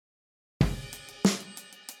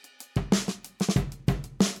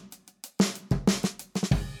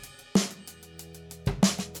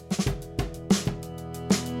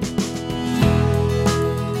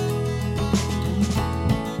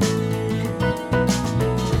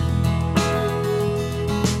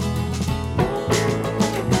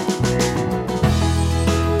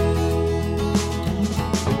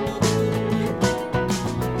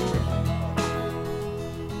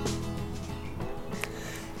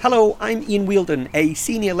Hello, I'm Ian Wheeldon, a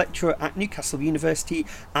senior lecturer at Newcastle University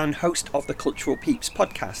and host of the Cultural Peeps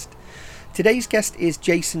podcast. Today's guest is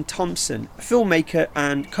Jason Thompson, a filmmaker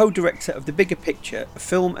and co-director of The Bigger Picture, a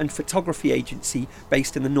film and photography agency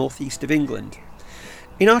based in the northeast of England.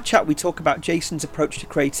 In our chat we talk about Jason's approach to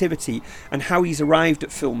creativity and how he's arrived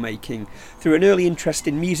at filmmaking, through an early interest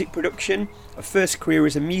in music production, a first career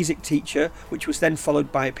as a music teacher, which was then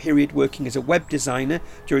followed by a period working as a web designer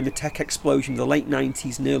during the tech explosion of the late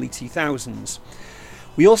 90s and early 2000s.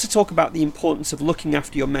 We also talk about the importance of looking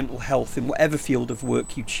after your mental health in whatever field of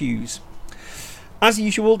work you choose. As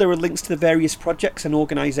usual, there are links to the various projects and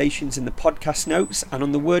organisations in the podcast notes and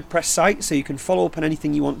on the WordPress site, so you can follow up on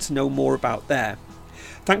anything you want to know more about there.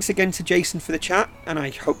 Thanks again to Jason for the chat, and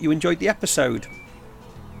I hope you enjoyed the episode.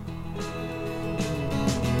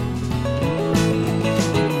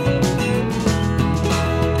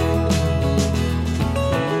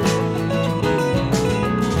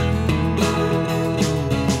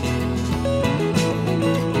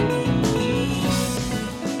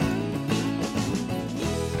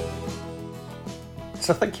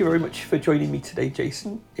 So thank you very much for joining me today,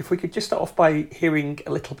 Jason. If we could just start off by hearing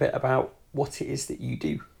a little bit about what it is that you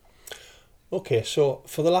do. Okay, so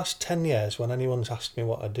for the last 10 years, when anyone's asked me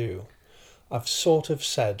what I do, I've sort of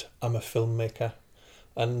said I'm a filmmaker.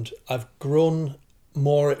 And I've grown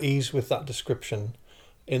more at ease with that description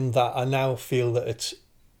in that I now feel that it's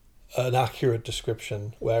an accurate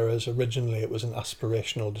description, whereas originally it was an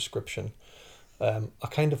aspirational description. I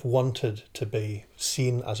kind of wanted to be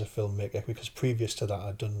seen as a filmmaker because previous to that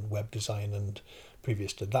I'd done web design, and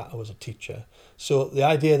previous to that I was a teacher. So the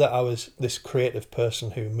idea that I was this creative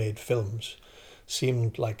person who made films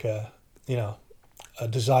seemed like a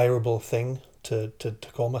desirable thing to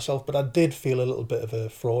call myself. But I did feel a little bit of a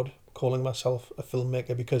fraud calling myself a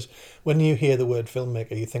filmmaker, because when you hear the word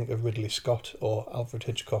filmmaker you think of Ridley Scott or Alfred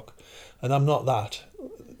Hitchcock, and I'm not that.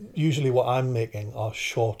 Usually what I'm making are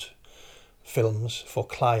short films for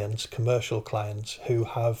clients, commercial clients, who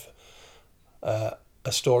have a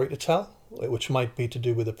story to tell, which might be to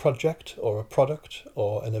do with a project or a product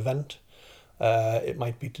or an event. It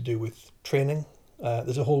might be to do with training.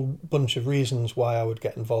 There's a whole bunch of reasons why I would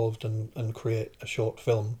get involved and create a short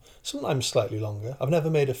film, sometimes slightly longer. I've never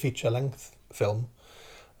made a feature-length film,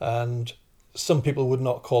 and some people would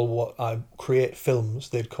not call what I create films.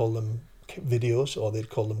 They'd call them videos, or they'd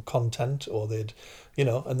call them content, or they'd,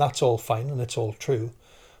 and that's all fine and it's all true.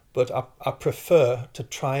 But I prefer to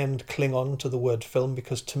try and cling on to the word film,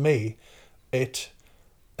 because to me it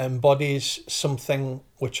embodies something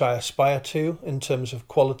which I aspire to in terms of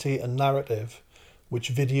quality and narrative, which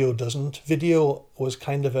video doesn't. Video was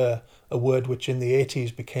kind of a word which in the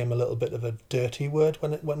 80s became a little bit of a dirty word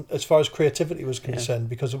when as far as creativity was concerned,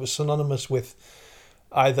 because it was synonymous with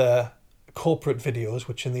either corporate videos,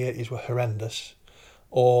 which in the 80s were horrendous,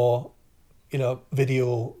 or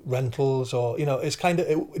video rentals, or it's kind of,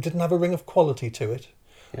 it didn't have a ring of quality to it.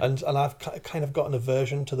 And I've kind of got an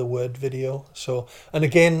aversion to the word video. So, and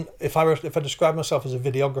again, if I describe myself as a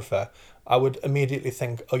videographer, I would immediately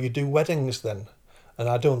think, oh, you do weddings then? And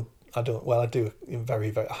I don't. Well, I do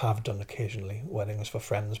very, I have done occasionally weddings for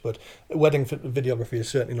friends, but wedding videography is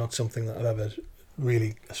certainly not something that I've ever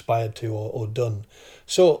really aspired to or done.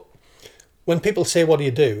 So when people say, what do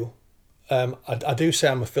you do? I do say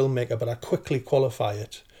I'm a filmmaker, but I quickly qualify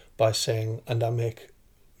it by saying, and I make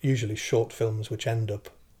usually short films which end up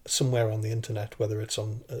somewhere on the internet, whether it's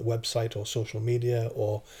on a website or social media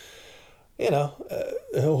or, a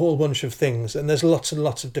whole bunch of things. And there's lots and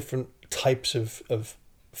lots of different types of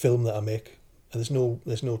film that I make. There's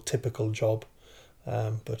no typical job.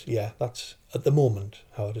 But yeah, that's at the moment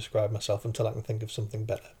how I describe myself until I can think of something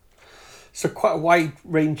better. So quite a wide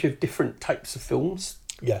range of different types of films.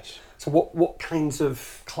 Yes. So what kinds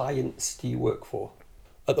of clients do you work for?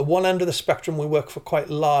 At the one end of the spectrum, we work for quite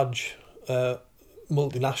large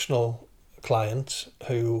multinational clients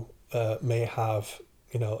who may have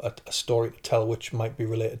a story to tell which might be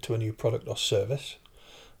related to a new product or service,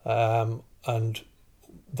 and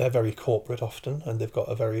they're very corporate often, and they've got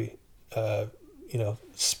a very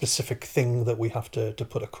specific thing that we have to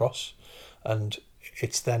put across, and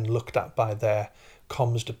it's then looked at by their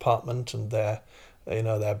comms department and their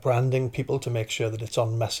branding people to make sure that it's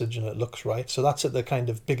on message and it looks right. So that's at the kind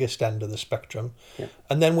of biggest end of the spectrum. Yeah.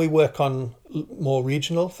 And then we work on more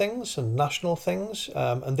regional things and national things,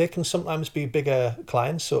 and they can sometimes be bigger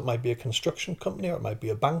clients. So it might be a construction company, or it might be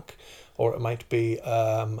a bank, or it might be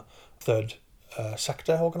third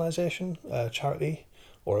sector organisation, charity,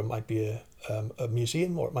 or it might be a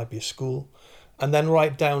museum, or it might be a school. And then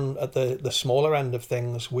right down at the smaller end of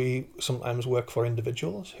things, we sometimes work for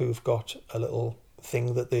individuals who've got a little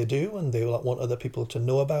thing that they do, and they want other people to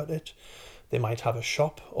know about it. They might have a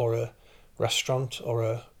shop or a restaurant or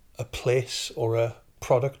a place or a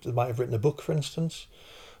product. They might have written a book, for instance.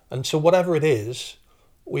 And so whatever it is,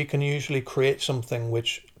 we can usually create something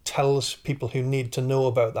which tells people who need to know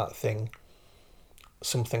about that thing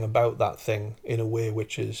something about that thing in a way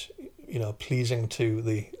which is, pleasing to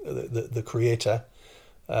the creator,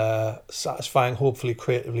 satisfying hopefully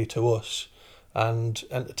creatively to us, and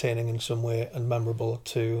entertaining in some way and memorable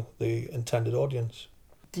to the intended audience.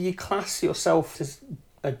 Do you class yourself as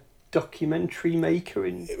a documentary maker?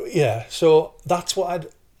 Yeah, so that's what I'd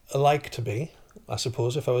like to be, I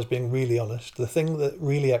suppose, if I was being really honest. The thing that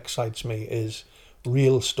really excites me is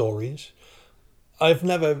real stories. I've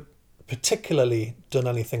never particularly done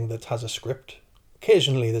anything that has a script.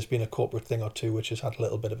 Occasionally there's been a corporate thing or two which has had a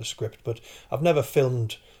little bit of a script, but I've never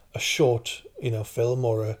filmed a short, film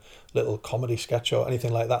or a little comedy sketch or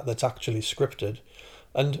anything like that that's actually scripted.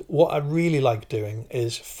 And what I really like doing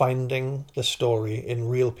is finding the story in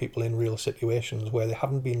real people in real situations where they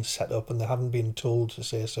haven't been set up and they haven't been told to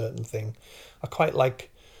say a certain thing. I quite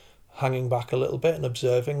like hanging back a little bit and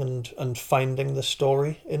observing and finding the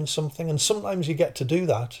story in something. And sometimes you get to do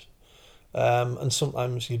that, and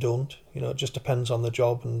sometimes you don't. It just depends on the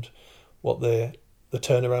job and what the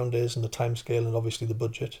turnaround is and the timescale and obviously the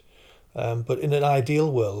budget. But in an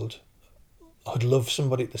ideal world, I'd love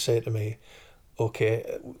somebody to say to me,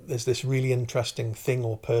 okay, there's this really interesting thing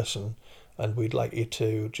or person, and we'd like you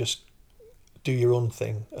to just do your own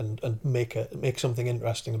thing and make something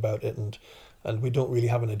interesting about it, and we don't really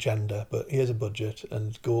have an agenda, but here's a budget,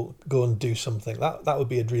 and go and do something. That would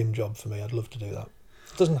be a dream job for me. I'd love to do that.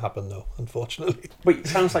 It doesn't happen though, unfortunately. But it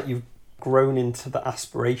sounds like you've grown into the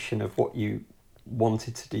aspiration of what you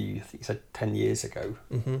wanted to do. I think you said 10 years ago.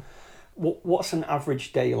 Mm-hmm. What's an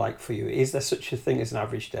average day like for you? Is there such a thing as an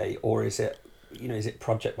average day, or is it, is it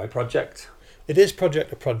project by project? It is project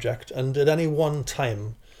to project, and at any one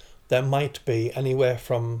time there might be anywhere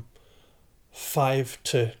from 5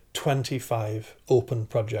 to 25 open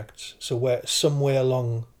projects, so we're somewhere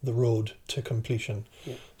along the road to completion.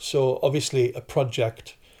 Yeah. So obviously a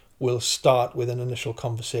project will start with an initial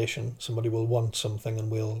conversation. Somebody will want something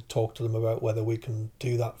and we'll talk to them about whether we can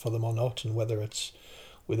do that for them or not, and whether it's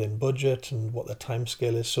within budget and what the time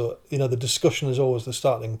scale is. So the discussion is always the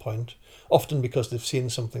starting point, often because they've seen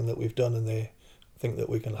something that we've done and they think that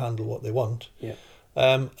we can handle what they want. Yeah.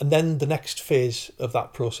 And then the next phase of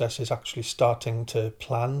that process is actually starting to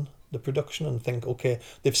plan the production and think, okay,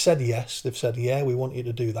 they've said yes, they've said, yeah, we want you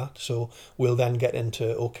to do that. So we'll then get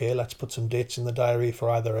into, okay, let's put some dates in the diary for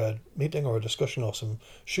either a meeting or a discussion or some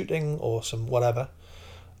shooting or some whatever.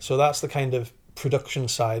 So that's the kind of production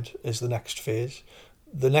side, is the next phase.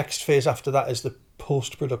 The next phase after that is the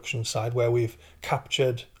post-production side, where we've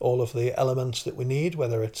captured all of the elements that we need,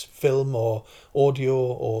 whether it's film or audio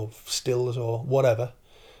or stills or whatever.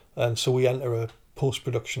 And so we enter a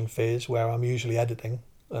post-production phase where I'm usually editing,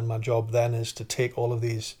 and my job then is to take all of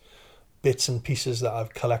these bits and pieces that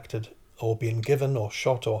I've collected or been given or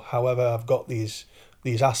shot or however I've got these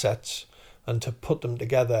assets, and to put them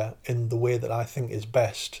together in the way that I think is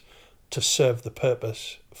best to serve the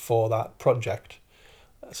purpose for that project.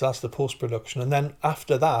 So that's the post-production. And then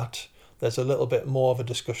after that, there's a little bit more of a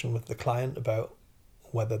discussion with the client about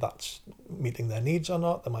whether that's meeting their needs or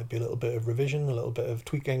not. There might be a little bit of revision, a little bit of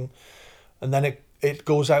tweaking. And then it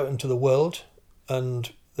goes out into the world, and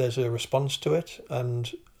there's a response to it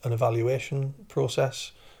and an evaluation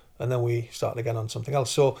process. And then we start again on something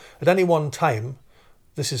else. So at any one time,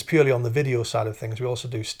 this is purely on the video side of things. We also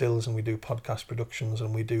do stills and we do podcast productions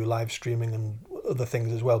and we do live streaming and other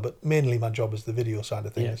things as well. But mainly my job is the video side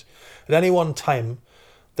of things. Yeah. At any one time,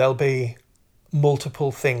 there'll be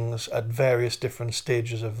multiple things at various different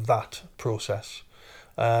stages of that process.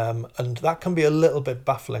 And that can be a little bit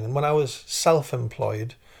baffling. And when I was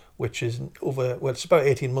self-employed, which is it's about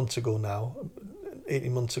 18 months ago now.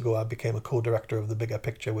 18 months ago, I became a co-director of The Bigger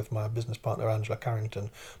Picture with my business partner, Angela Carrington.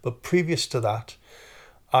 But previous to that,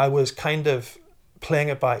 I was kind of playing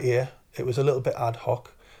it by ear. It was a little bit ad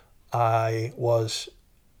hoc. I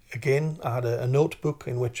had a notebook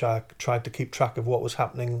in which I tried to keep track of what was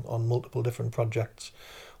happening on multiple different projects.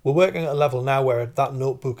 We're working at a level now where that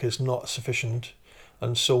notebook is not sufficient.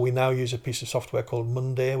 And so we now use a piece of software called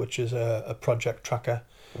Monday, which is a project tracker.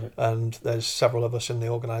 Right. And there's several of us in the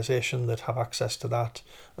organisation that have access to that.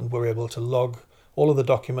 And we're able to log all of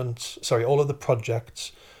the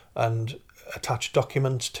projects and attach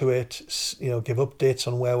documents to it, give updates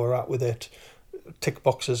on where we're at with it, tick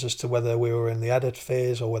boxes as to whether we were in the edit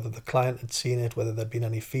phase or whether the client had seen it, whether there'd been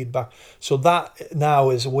any feedback. So that now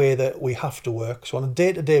is a way that we have to work. So on a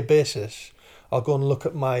day-to-day basis, I'll go and look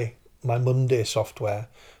at my Monday software,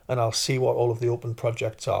 and I'll see what all of the open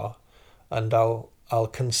projects are, and I'll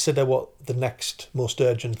consider what the next most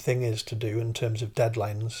urgent thing is to do in terms of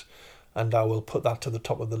deadlines, and I will put that to the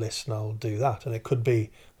top of the list, and I'll do that. And it could be,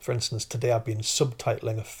 for instance, today I've been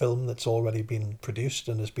subtitling a film that's already been produced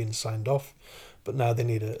and has been signed off, but now they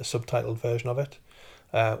need a subtitled version of it.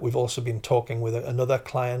 We've also been talking with another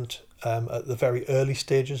client at the very early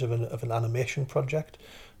stages of an animation project,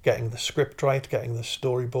 getting the script right, getting the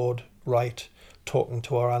storyboard right, talking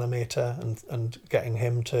to our animator and getting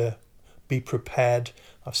him to be prepared.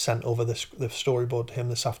 I've sent over the storyboard to him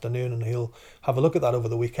this afternoon, and he'll have a look at that over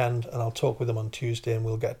the weekend, and I'll talk with him on Tuesday, and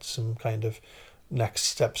we'll get some kind of next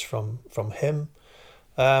steps from him.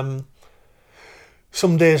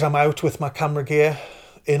 Some days I'm out with my camera gear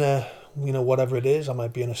in a, whatever it is. I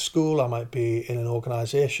might be in a school, I might be in an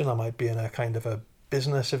organisation, I might be in a kind of a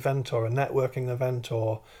business event or a networking event,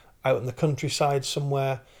 or out in the countryside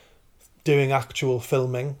somewhere doing actual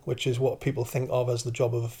filming, which is what people think of as the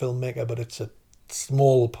job of a filmmaker, but it's a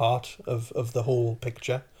small part of the whole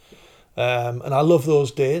picture. And I love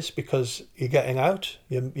those days because you're getting out,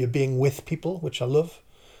 you're being with people, which I love.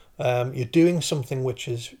 You're doing something which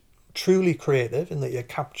is truly creative in that you're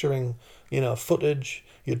capturing, footage,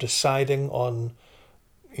 you're deciding on,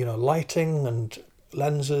 lighting and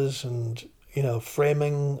lenses and,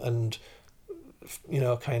 framing and,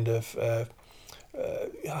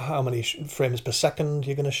 how many frames per second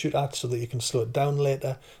you're going to shoot at so that you can slow it down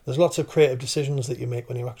later. There's lots of creative decisions that you make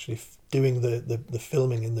when you're actually doing the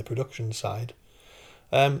filming in the production side.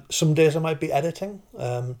 Some days I might be editing.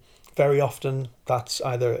 Very often that's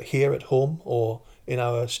either here at home or in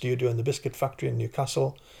our studio in the Biscuit Factory in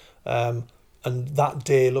Newcastle. And that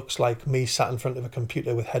day looks like me sat in front of a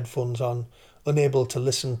computer with headphones on, unable to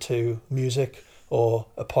listen to music or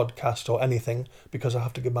a podcast or anything, because I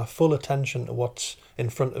have to give my full attention to what's in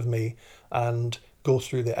front of me and go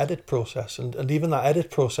through the edit process. And even that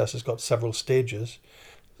edit process has got several stages.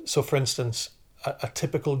 So for instance, a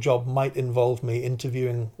typical job might involve me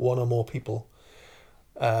interviewing one or more people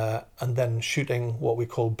and then shooting what we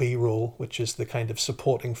call B-roll, which is the kind of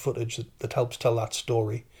supporting footage that helps tell that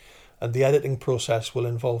story. And the editing process will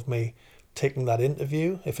involve me taking that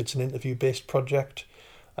interview, if it's an interview-based project,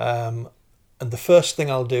 and the first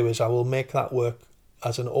thing I'll do is I will make that work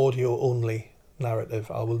as an audio-only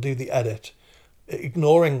narrative. I will do the edit,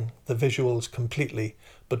 ignoring the visuals completely,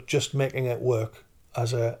 but just making it work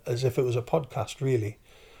as if it was a podcast, really,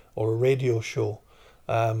 or a radio show.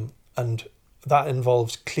 And that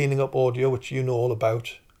involves cleaning up audio, which you know all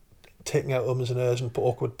about, taking out ums and ers and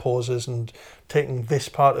awkward pauses, and taking this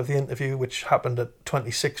part of the interview, which happened at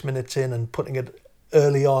 26 minutes in, and putting it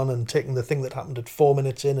early on, and taking the thing that happened at 4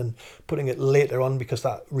 minutes in and putting it later on, because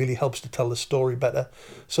that really helps to tell the story better.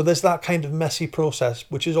 So there's that kind of messy process,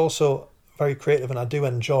 which is also very creative and I do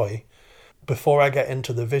enjoy, before I get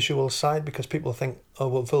into the visual side, because people think, oh,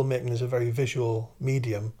 well, filmmaking is a very visual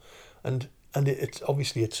medium, and it's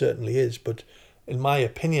obviously it certainly is, but in my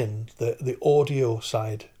opinion, the audio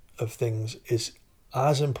side of things is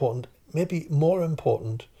as important, maybe more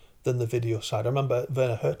important than the video side. I remember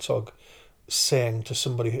Werner Herzog saying to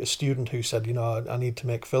somebody, a student who said, I need to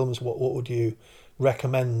make films, what would you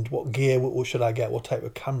recommend? What gear what should I get? What type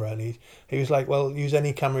of camera? And he was like, well, use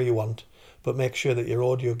any camera you want, but make sure that your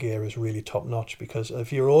audio gear is really top notch, because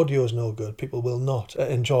if your audio is no good, people will not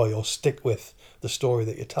enjoy or stick with the story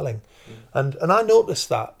that you're telling. And I noticed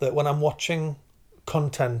that when I'm watching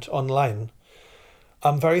content online,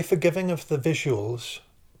 I'm very forgiving of the visuals,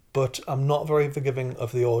 but I'm not very forgiving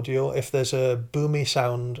of the audio. If there's a boomy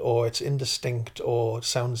sound, or it's indistinct, or it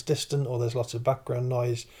sounds distant, or there's lots of background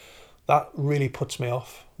noise, that really puts me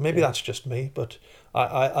off. Maybe that's just me, but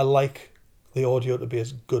I like the audio to be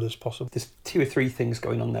as good as possible. There's two or three things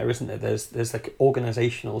going on there, isn't there? There's like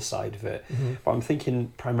organisational side of it, but I'm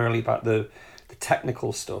thinking primarily about the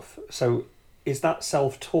technical stuff. So is that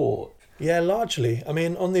self-taught? Yeah, largely. I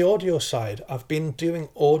mean, on the audio side, I've been doing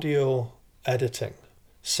audio editing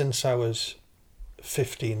since I was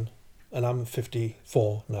 15, and I'm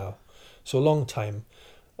 54 now, so a long time.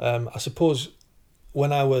 I suppose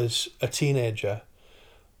when I was a teenager,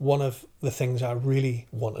 one of the things I really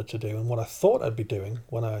wanted to do, and what I thought I'd be doing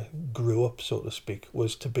when I grew up, so to speak,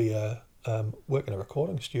 was to be work in a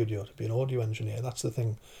recording studio, to be an audio engineer. That's the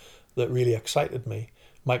thing that really excited me.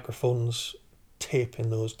 Microphones, tape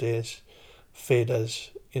in those days,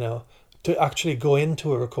 faders, to actually go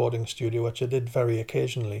into a recording studio, which I did very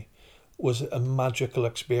occasionally, was a magical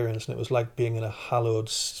experience, and it was like being in a hallowed,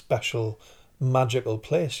 special, magical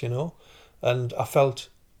place, And I felt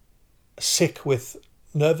sick with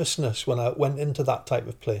nervousness when I went into that type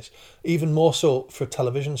of place. Even more so for a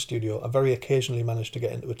television studio. I very occasionally managed to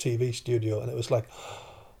get into a TV studio, and it was like,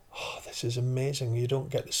 oh, this is amazing. You don't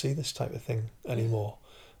get to see this type of thing anymore.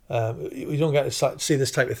 You don't get to see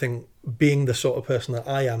this type of thing being the sort of person that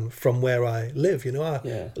I am from where I live. You know,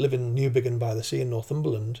 I live in Newbiggin by the Sea in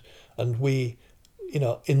Northumberland, and we, you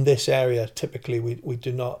know, in this area, typically we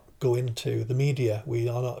do not go into the media. We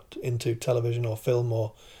are not into television or film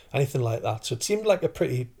or anything like that. So it seemed like a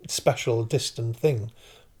pretty special, distant thing,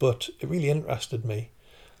 but it really interested me.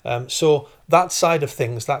 So that side of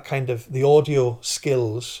things, that kind of the audio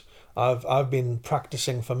skills, I've been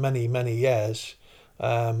practicing for many, many years.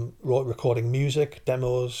 Recording music,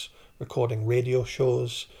 demos, recording radio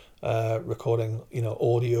shows, recording, you know,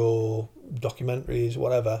 audio documentaries,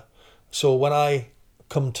 whatever. So when I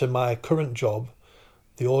come to my current job,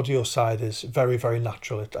 the audio side is very, very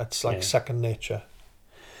natural. It's like second nature.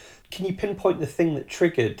 Can you pinpoint the thing that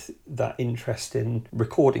triggered that interest in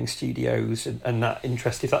recording studios and that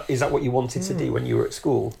interest? Is that what you wanted to do when you were at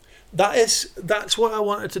school? That's what I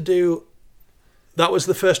wanted to do. That was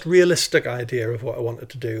the first realistic idea of what I wanted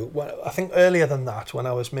to do. Well, I think earlier than that, when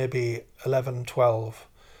I was maybe 11, 12,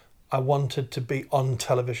 I wanted to be on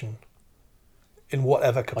television in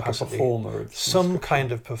whatever capacity. Like a performer? Some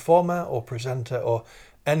kind of performer or presenter or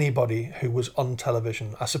anybody who was on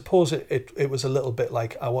television. I suppose it was a little bit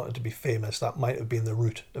like I wanted to be famous. That might have been the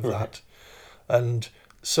root of that. And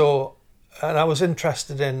I was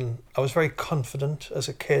I was very confident as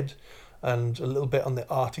a kid, and a little bit on the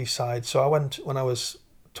arty side. So when I was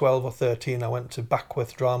 12 or 13, I went to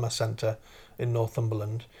Backworth Drama Centre in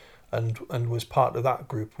Northumberland and was part of that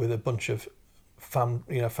group with a bunch of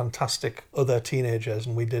fantastic other teenagers,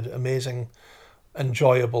 and we did amazing,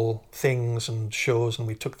 enjoyable things and shows, and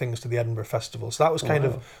we took things to the Edinburgh Festival. So that was kind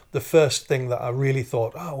of the first thing that I really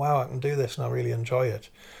thought, oh wow, I can do this and I really enjoy it.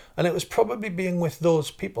 And it was probably being with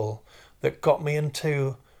those people that got me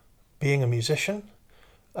into being a musician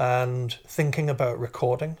and thinking about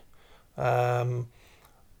recording,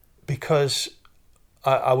 because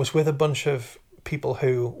I was with a bunch of people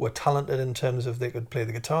who were talented in terms of they could play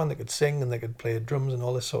the guitar and they could sing and they could play drums and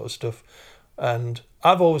all this sort of stuff. And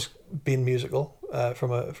I've always been musical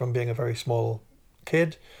from being a very small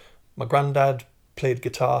kid. My granddad played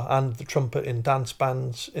guitar and the trumpet in dance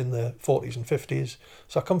bands in the 40s and 50s.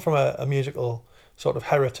 So I come from a musical sort of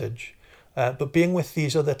heritage. But being with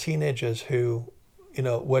these other teenagers who, you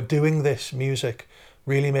know, were doing this music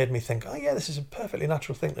really made me think, oh yeah, this is a perfectly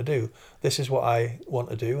natural thing to do. This is what I want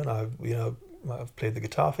to do. And I've played the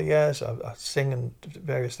guitar for years. I sing and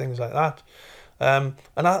various things like that. And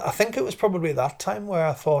I think it was probably at that time where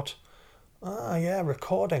I thought,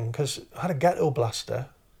 recording, because I had a ghetto blaster.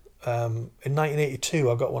 In 1982,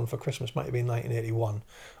 I got one for Christmas, might have been 1981.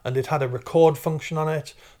 And it had a record function on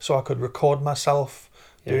it, so I could record myself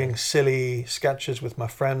doing silly sketches with my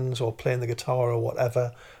friends or playing the guitar or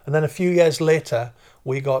whatever. And then a few years later,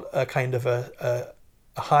 we got a kind of a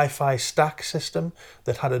hi-fi stack system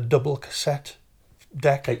that had a double cassette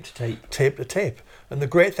deck. Tape to tape. And the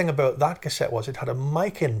great thing about that cassette was it had a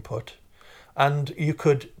mic input, and you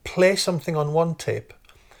could play something on one tape,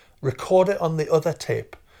 record it on the other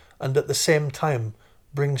tape, and at the same time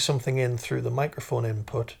bring something in through the microphone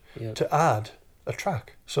input to add a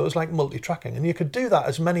track. So it was like multi-tracking, and you could do that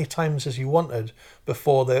as many times as you wanted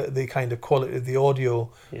before the kind of quality of the audio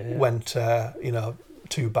went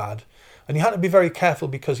too bad. And you had to be very careful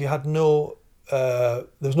because you had there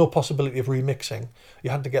was no possibility of remixing. You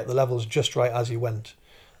had to get the levels just right as you went.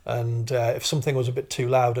 And if something was a bit too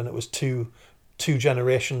loud and it was two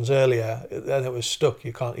generations earlier, then it was stuck.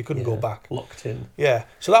 You couldn't go back. Locked in. Yeah.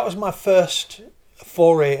 So that was my first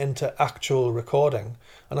foray into actual recording.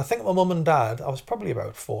 And I think my mum and dad, I was probably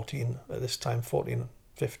about 14 at this time, 14,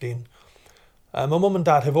 15. My mum and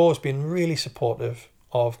dad have always been really supportive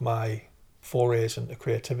of my forays into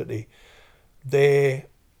creativity. They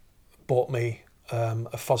bought me a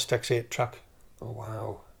Fostex 8-track. Oh,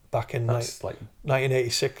 wow. Back in That's like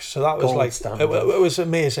 1986. So that was like, standard. it was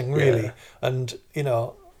amazing, really. Yeah. And,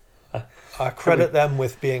 I credit them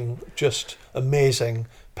with being just amazing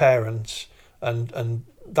parents. And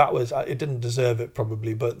that was, it didn't deserve it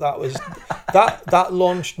probably, but that was, that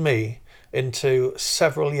launched me into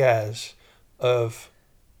several years of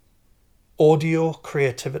audio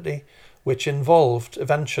creativity, which involved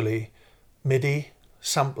eventually MIDI,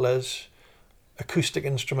 samplers, acoustic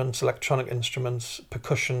instruments, electronic instruments,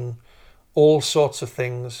 percussion, all sorts of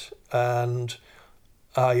things. And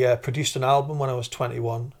I produced an album when I was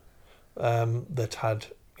 21 that had,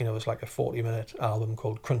 it was like a 40-minute album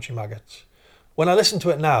called Crunchy Maggots. When I listen to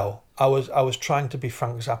it now, I was trying to be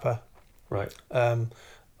Frank Zappa Right.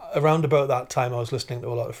 Around about that time, I was listening to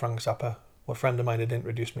a lot of Frank Zappa. A friend of mine had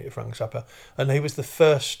introduced me to Frank Zappa, and he was the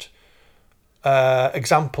first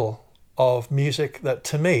example of music that,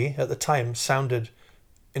 to me, at the time, sounded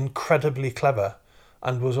incredibly clever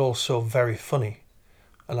and was also very funny.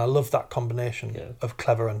 And I love that combination of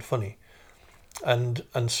clever and funny. And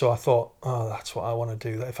so I thought, oh, that's what I want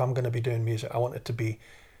to do. If I'm going to be doing music, I want it to be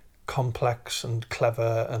complex and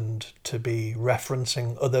clever, and to be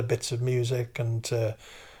referencing other bits of music, and to,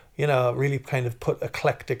 really kind of put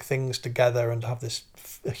eclectic things together and have this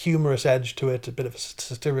humorous edge to it, a bit of a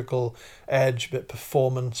satirical edge, a bit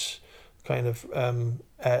performance kind of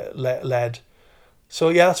led. So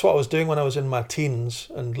yeah, that's what I was doing when I was in my teens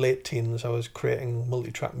and late teens. I was creating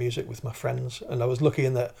multi-track music with my friends, and I was lucky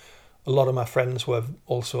in that a lot of my friends were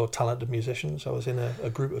also talented musicians. I was in a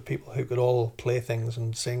group of people who could all play things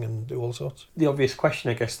and sing and do all sorts. The obvious question,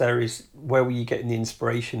 I guess, there is, where were you getting the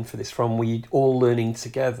inspiration for this from? Were you all learning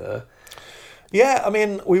together? Yeah, I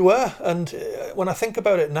mean, we were. And when I think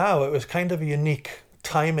about it now, it was kind of a unique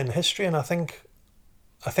time in history. And I think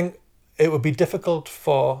it would be difficult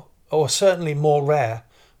for, or certainly more rare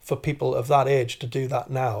for people of that age to do that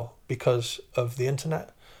now because of the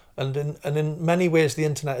internet. And in many ways, the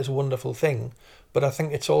internet is a wonderful thing, but I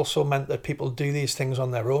think it's also meant that people do these things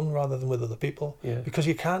on their own rather than with other people. Yeah. Because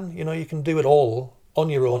you can do it all on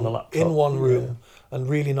your own, on in one room, and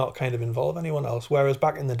really not kind of involve anyone else. Whereas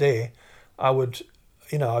back in the day, I'd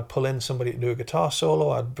pull in somebody to do a guitar solo,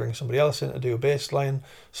 I'd bring somebody else in to do a bass line,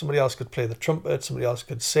 somebody else could play the trumpet, somebody else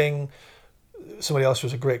could sing, somebody else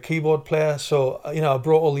was a great keyboard player. So, I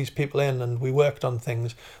brought all these people in and we worked on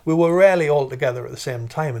things. We were rarely all together at the same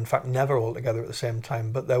time. In fact, never all together at the same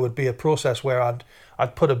time. But there would be a process where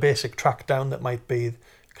I'd put a basic track down that might be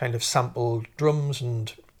kind of sampled drums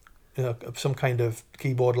and, some kind of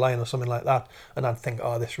keyboard line or something like that. And I'd think,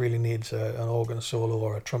 oh, this really needs an organ solo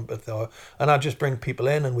or a trumpet. And I'd just bring people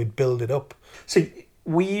in and we'd build it up. So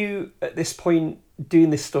were you, at this point,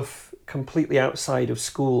 doing this stuff completely outside of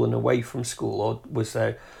school and away from school, or was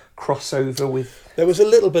there crossover with? There was a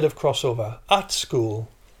little bit of crossover at school.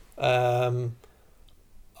 Certainly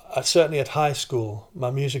at high school,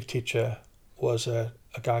 my music teacher was a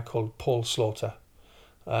guy called Paul Slaughter,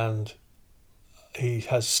 and he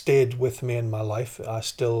has stayed with me in my life. I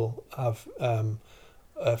still have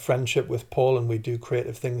a friendship with Paul, and we do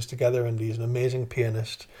creative things together, and he's an amazing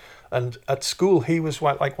pianist. And at school, he was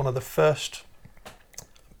like one of the first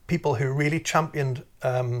people who really championed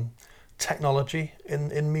technology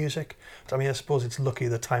in music. I mean, I suppose it's lucky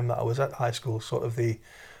the time that I was at high school, sort of the,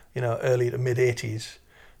 early to mid 80s.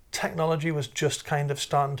 Technology was just kind of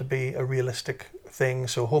starting to be a realistic thing.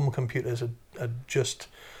 So home computers had just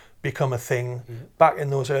become a thing. Mm-hmm. Back in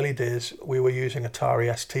those early days, we were using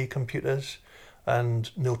Atari ST computers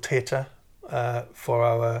and Notator for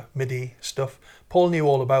our MIDI stuff. Paul knew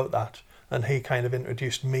all about that, and he kind of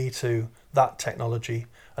introduced me to that technology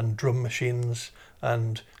and drum machines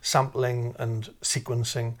and sampling and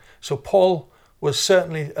sequencing. So Paul was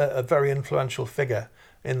certainly a very influential figure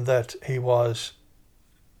in that he was,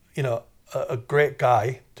 a great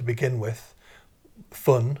guy to begin with,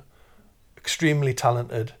 fun, extremely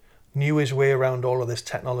talented, knew his way around all of this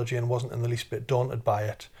technology and wasn't in the least bit daunted by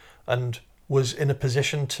it, and was in a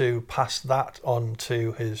position to pass that on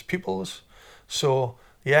to his pupils. So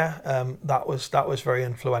that was very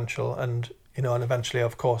influential. And and eventually,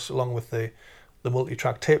 of course, along with the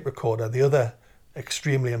multi-track tape recorder, the other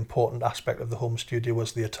extremely important aspect of the home studio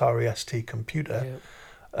was the Atari ST computer,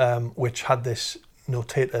 which had this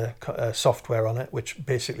Notator software on it, which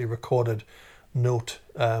basically recorded note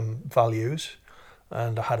values.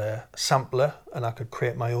 And I had a sampler, and I could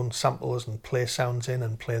create my own samples and play sounds in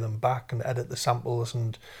and play them back and edit the samples.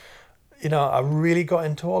 And, I really got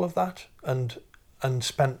into all of that and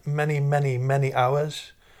spent many, many, many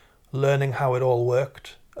hours learning how it all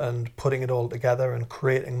worked and putting it all together and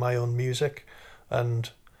creating my own music. And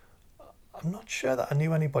I'm not sure that I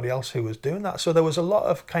knew anybody else who was doing that. So there was a lot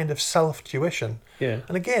of kind of self-tuition. Yeah.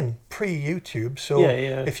 And again, pre-YouTube. So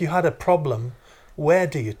if you had a problem, where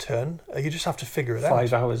do you turn? You just have to figure it out.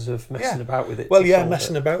 5 hours of messing about with it. Well,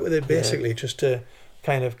 messing about with it, basically, just to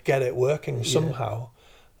kind of get it working somehow.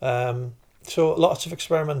 So lots of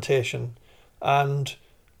experimentation and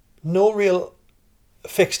no real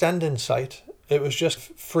fixed end in sight. It was just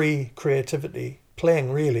free creativity,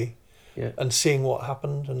 playing really, and seeing what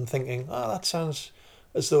happened and thinking, that sounds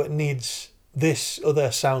as though it needs this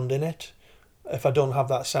other sound in it. If I don't have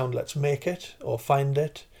that sound, let's make it or find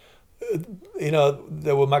it.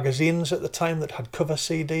 There were magazines at the time that had cover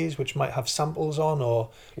CDs which might have samples on or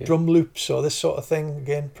drum loops or this sort of thing,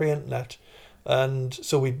 again, pre-internet. And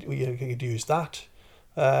so we could use that.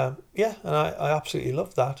 And I absolutely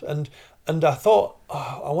loved that. And I thought,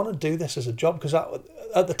 I want to do this as a job, because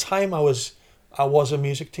at the time I was a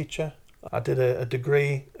music teacher. I did a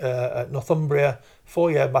degree at Northumbria,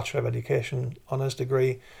 4-year Bachelor of Education honours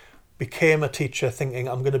degree. Became a teacher thinking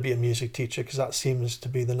I'm going to be a music teacher because that seems to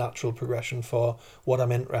be the natural progression for what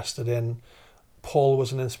I'm interested in. Paul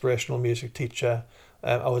was an inspirational music teacher.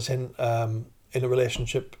 I was in a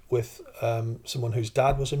relationship with someone whose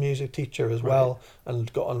dad was a music teacher as well,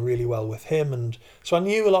 and got on really well with him. And so I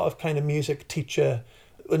knew a lot of kind of music teacher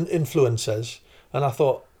influences, and I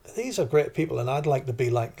thought, these are great people and I'd like to be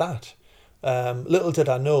like that. Little did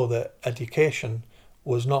I know that education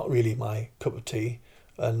was not really my cup of tea,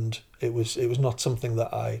 and it was not something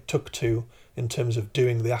that I took to in terms of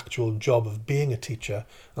doing the actual job of being a teacher.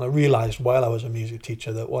 And I realised while I was a music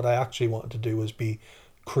teacher that what I actually wanted to do was be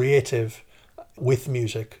creative with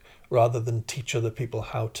music rather than teach other people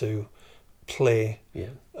how to play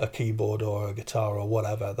a keyboard or a guitar or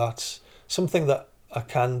whatever. That's something that I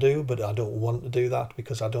can do, but I don't want to do that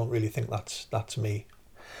because I don't really think that's me.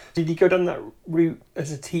 Did you go down that route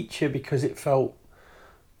as a teacher because it felt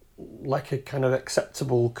like a kind of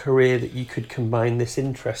acceptable career that you could combine this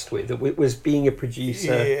interest with? Was being a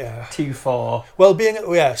producer too far? Well,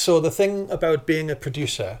 so the thing about being a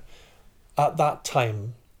producer, at that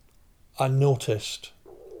time, I noticed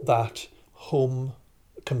that home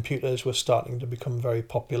computers were starting to become very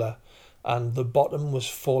popular, and the bottom was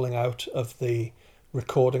falling out of the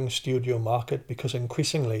recording studio market because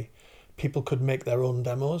increasingly people could make their own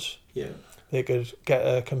demos. Yeah. They could get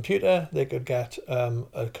a computer, they could get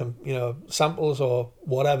samples or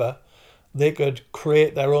whatever. They could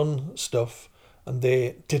create their own stuff, and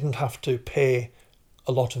they didn't have to pay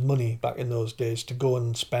a lot of money back in those days to go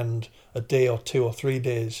and spend a day or 2 or 3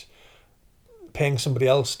 days paying somebody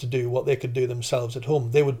else to do what they could do themselves at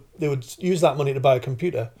home. They would use that money to buy a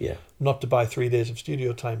computer, not to buy 3 days of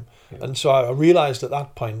studio time. Yeah. And so I realised at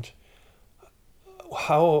that point,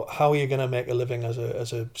 how are you going to make a living as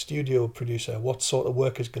a studio producer? What sort of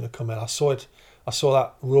work is going to come in? I saw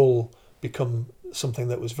that role become something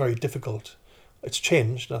that was very difficult. It's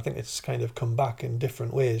changed, and I think it's kind of come back in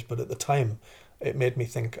different ways, but at the time it made me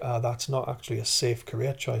think, that's not actually a safe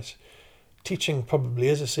career choice. Teaching probably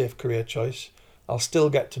is a safe career choice. I'll still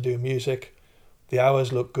get to do music. The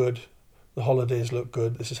hours look good. The holidays look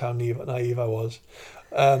good. This is how naive I was.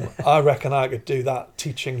 I reckon I could do that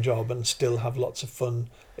teaching job and still have lots of fun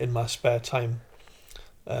in my spare time.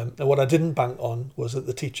 And what I didn't bank on was that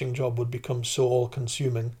the teaching job would become so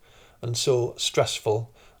all-consuming and so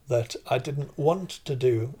stressful that I didn't want to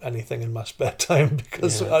do anything in my spare time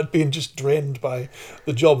because I'd been just drained by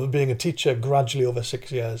the job of being a teacher gradually over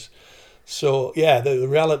 6 years. So the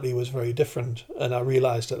reality was very different, and I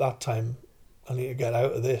realised at that time I need to get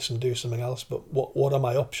out of this and do something else. But what are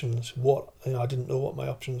my options? I didn't know what my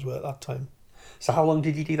options were at that time. So how long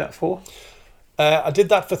did you do that for? I did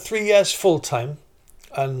that for 3 years full time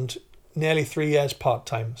and nearly 3 years part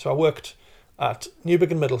time. So I worked at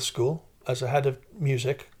Newbiggin Middle School as a head of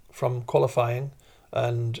music from qualifying,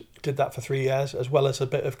 and did that for 3 years, as well as a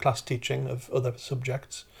bit of class teaching of other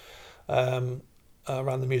subjects.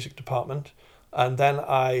 Around the music department. And then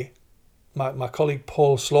my colleague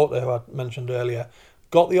Paul Slaughter, who I mentioned earlier,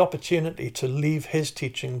 got the opportunity to leave his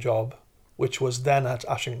teaching job, which was then at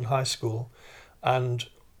Ashington High School, and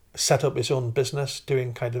set up his own business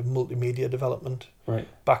doing kind of multimedia development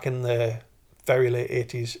back in the very late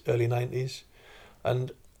 80s, early 90s.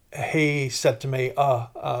 And he said to me,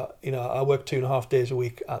 I work 2.5 days a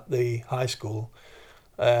week at the high school.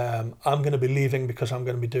 I'm going to be leaving because I'm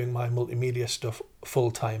going to be doing my multimedia stuff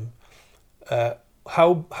full time.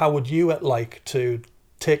 How would you like to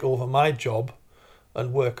take over my job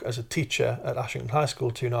and work as a teacher at Ashington High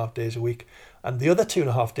School 2.5 days a week, and the other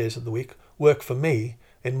 2.5 days of the week work for me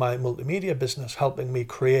in my multimedia business, helping me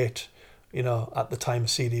create, at the time,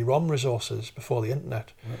 CD-ROM resources before the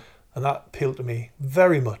internet. Right. And that appealed to me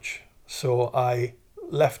very much. So I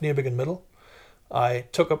left Newbiggin Middle. I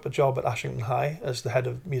took up a job at Ashington High as the head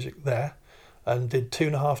of music there, and did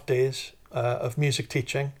 2.5 days of music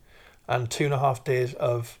teaching and 2.5 days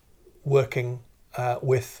of working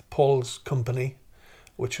with Paul's company,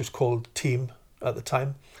 which was called Team at the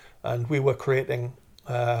time. And we were creating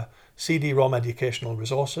CD-ROM educational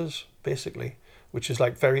resources, basically, which is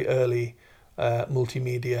like very early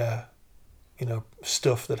multimedia,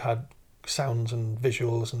 stuff that had sounds and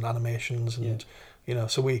visuals and animations and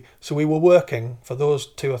so we were working for those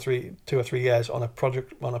 2 or 3 years on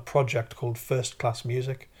a project called First Class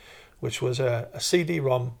Music, which was a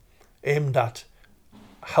CD-ROM aimed at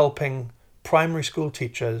helping primary school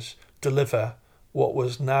teachers deliver what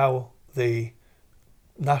was now the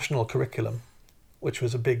national curriculum, which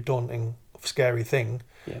was a big, daunting, scary thing,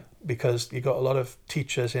 because you got a lot of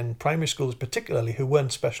teachers in primary schools particularly who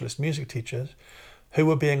weren't specialist music teachers, who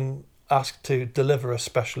were being asked to deliver a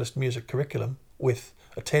specialist music curriculum with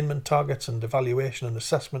attainment targets and evaluation and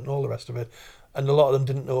assessment and all the rest of it, and a lot of them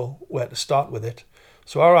didn't know where to start with it.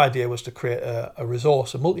 So our idea was to create a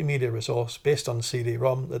resource, a multimedia resource based on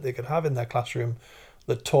CD-ROM that they could have in their classroom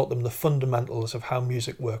that taught them the fundamentals of how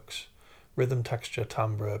music works: rhythm, texture,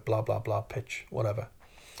 timbre, blah, blah, blah, pitch, whatever.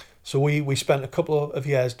 So we spent a couple of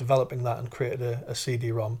years developing that and created a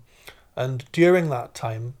CD-ROM. And during that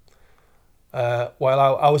time, while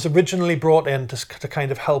I was originally brought in to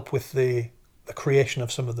kind of help with the creation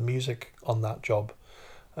of some of the music on that job,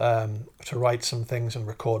 to write some things and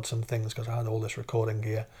record some things, because I had all this recording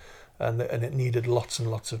gear, and it needed lots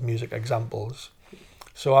and lots of music examples.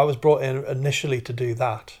 So I was brought in initially to do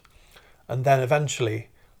that. And then eventually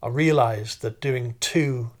I realised that doing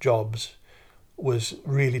two jobs was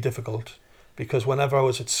really difficult, because whenever I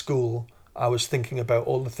was at school, I was thinking about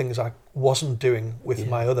all the things I wasn't doing with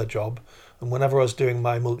my other job. And whenever I was doing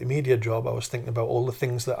my multimedia job, I was thinking about all the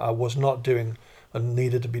things that I was not doing and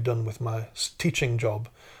needed to be done with my teaching job.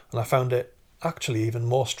 And I found it actually even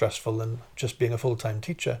more stressful than just being a full-time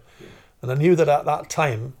teacher. And I knew that at that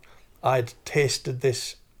time, I'd tasted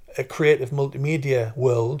this creative multimedia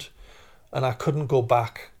world, and I couldn't go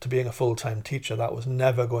back to being a full-time teacher. That was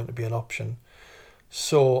never going to be an option.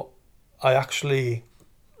 So I actually,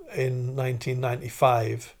 in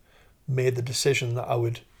 1995, made the decision that I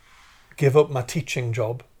would give up my teaching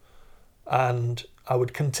job, and I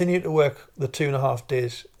would continue to work the 2.5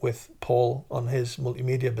 days with Paul on his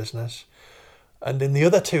multimedia business. And in the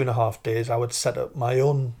other 2.5 days, I would set up my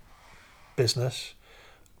own business,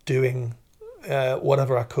 doing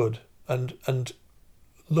whatever I could. And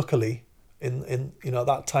luckily, in at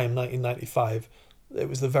that time, 1995, it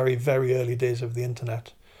was the very, very early days of the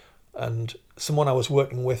internet. And someone I was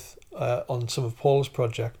working with on some of Paul's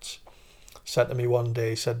projects said to me one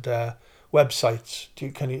day, he said, websites, do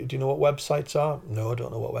you know what websites are? No, I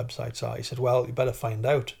don't know what websites are. He said, well, you better find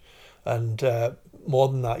out. And more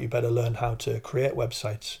than that, you better learn how to create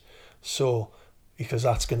websites. So, because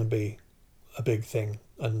that's going to be a big thing,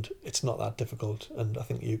 and it's not that difficult, and I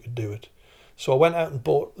think you could do it. So I went out and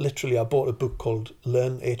bought a book called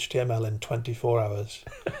Learn HTML in 24 Hours.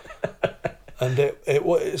 And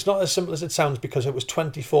it's not as simple as it sounds, because it was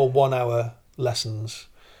 24 1-hour lessons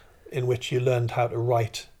in which you learned how to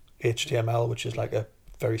write HTML, which is like a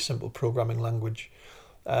very simple programming language.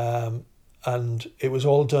 And it was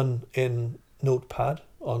all done in Notepad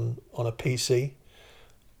on a PC,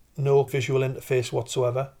 no visual interface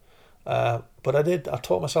whatsoever. But I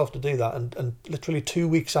taught myself to do that. And literally 2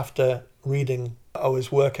 weeks after reading, I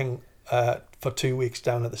was working for 2 weeks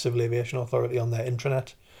down at the Civil Aviation Authority on their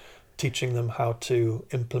intranet, teaching them how to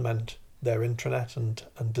implement their intranet and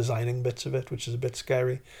designing bits of it, which is a bit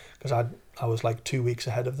scary, because I was like 2 weeks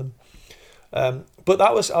ahead of them. But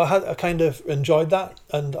I kind of enjoyed that,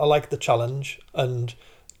 and I liked the challenge, and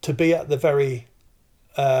to be at the very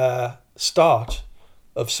start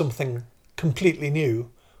of something completely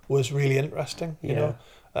new was really interesting, you know,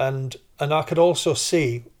 and I could also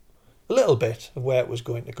see a little bit of where it was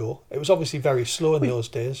going to go. It was obviously very slow in those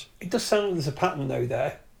days. It does sound like there's a pattern though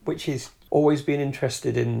there, which is always being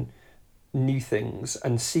interested in new things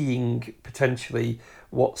and seeing potentially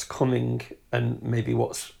what's coming and maybe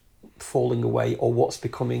what's falling away or what's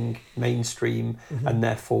becoming mainstream, and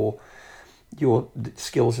therefore your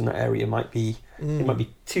skills in that area might be it might be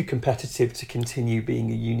too competitive to continue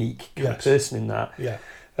being a unique kind of person in that.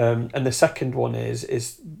 And the second one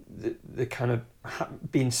is the kind of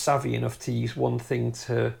being savvy enough to use one thing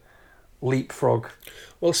to leapfrog.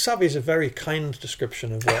 Well, savvy is a very kind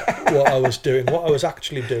description of what I was doing. What I was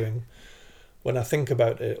actually doing, when I think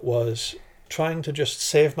about it, was trying to just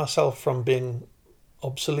save myself from being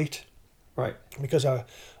obsolete. Right. Because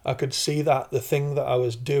I could see that the thing that I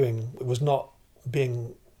was doing was not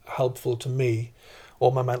being helpful to me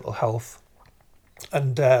or my mental health,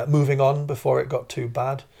 and moving on before it got too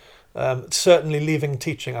bad. Certainly leaving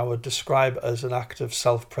teaching I would describe as an act of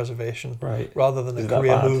self-preservation, rather than a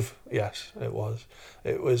career move. Yes, it was.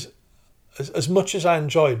 It was as much as I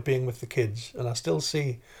enjoyed being with the kids, and I still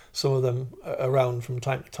see some of them around from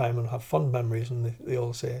time to time and have fond memories, and they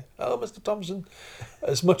all say, "Oh, Mr. Thompson."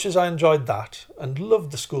 As much as I enjoyed that and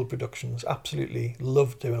loved the school productions, absolutely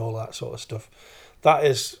loved doing all that sort of stuff, that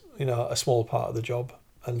is, a small part of the job,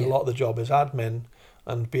 and a lot of the job is admin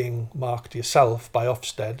and being marked yourself by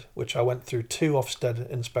Ofsted, which I went through 2 Ofsted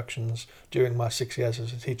inspections during my 6 years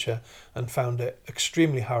as a teacher and found it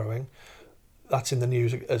extremely harrowing. That's in the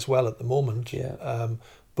news as well at the moment. Yeah.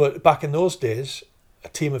 But back in those days, a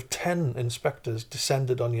team of 10 inspectors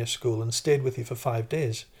descended on your school and stayed with you for 5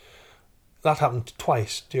 days. That happened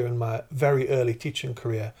twice during my very early teaching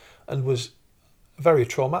career and was very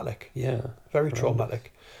traumatic. Yeah. Very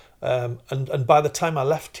traumatic. And by the time I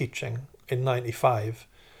left teaching in 95,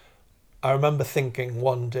 I remember thinking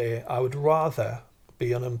one day I would rather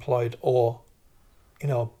be unemployed or,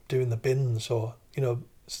 doing the bins or,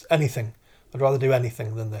 anything. I'd rather do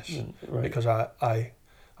anything than this. Right. Because I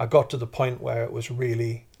got to the point where it was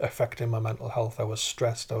really affecting my mental health. I was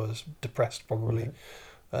stressed, I was depressed probably,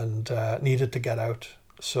 and needed to get out.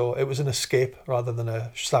 So it was an escape rather than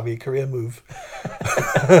a savvy career move.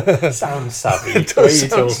 Sounds savvy. It does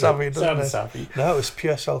sound savvy, doesn't Sounds it? savvy. No, it was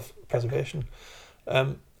pure self-preservation.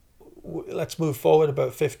 Let's move forward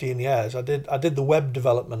about 15 years. I did the web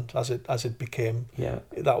development as it became. Yeah.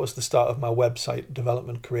 That was the start of my website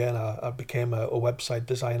development career, and I became a website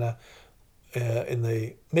designer. In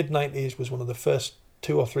the mid-90s, was one of the first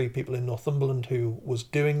 2 or 3 people in Northumberland who was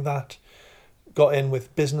doing that. Got in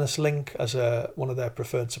with Business Link as one of their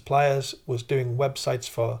preferred suppliers, was doing websites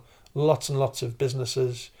for lots and lots of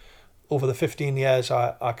businesses. Over the 15 years,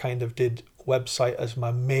 I kind of did website as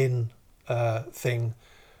my main thing.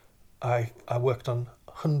 I worked on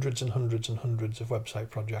hundreds and hundreds and hundreds of website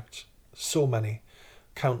projects. So many,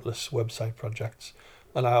 countless website projects.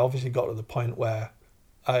 And I obviously got to the point where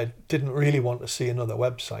I didn't really want to see another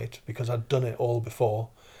website because I'd done it all before.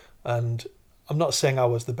 And I'm not saying I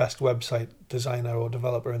was the best website designer or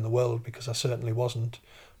developer in the world, because I certainly wasn't,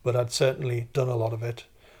 but I'd certainly done a lot of it.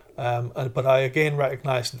 But I again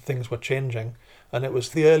recognised that things were changing, and it was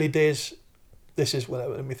the early days.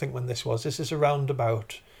 Let me think when this was. This is around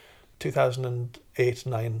about 2008,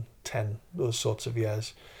 9, 10, those sorts of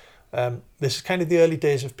years. This is kind of the early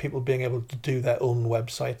days of people being able to do their own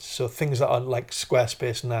websites. So things that are like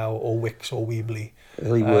Squarespace now, or Wix or Weebly.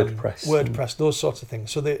 Early WordPress. WordPress, those sorts of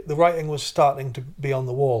things. So the writing was starting to be on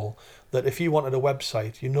the wall that if you wanted a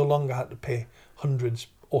website, you no longer had to pay hundreds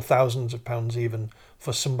or thousands of pounds even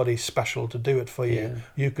for somebody special to do it for you. Yeah.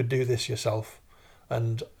 You could do this yourself.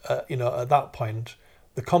 And, at that point,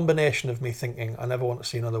 the combination of me thinking, I never want to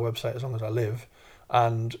see another website as long as I live,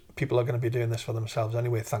 and people are going to be doing this for themselves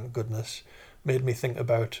anyway, thank goodness, made me think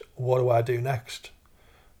about, what do I do next?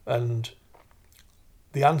 And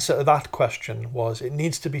the answer to that question was, it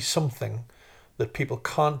needs to be something that people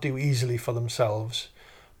can't do easily for themselves,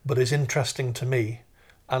 but is interesting to me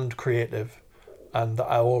and creative, and that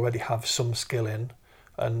I already have some skill in.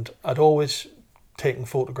 And I'd always taken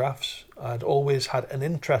photographs. I'd always had an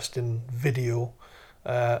interest in video.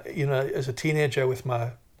 As a teenager with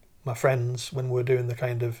my friends, when we were doing the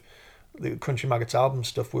kind of the Crunchy Maggots album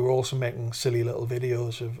stuff, we were also making silly little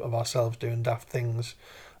videos of ourselves doing daft things.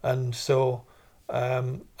 And so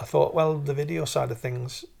I thought, well, the video side of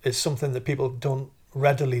things is something that people don't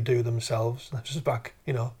readily do themselves. That was back,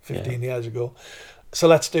 15 years ago. So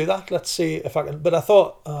let's do that. Let's see if I can. But I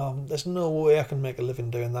thought, there's no way I can make a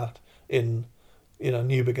living doing that in,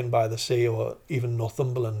 Newbiggin by the Sea or even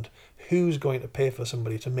Northumberland. Who's going to pay for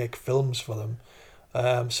somebody to make films for them?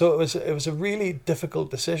 So it was a really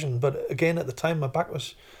difficult decision. But again, at the time, my back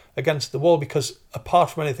was against the wall, because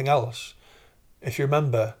apart from anything else, if you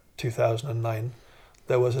remember 2009,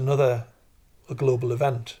 there was another global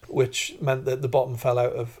event, which meant that the bottom fell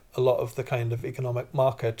out of a lot of the kind of economic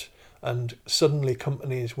market, and suddenly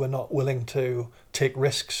companies were not willing to take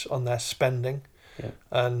risks on their spending. Yeah.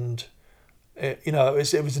 And it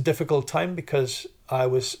was a difficult time, because I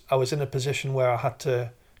was in a position where I had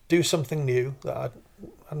to do something new that I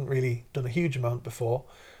hadn't really done a huge amount before,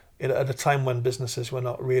 at a time when businesses were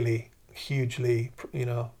not really hugely, they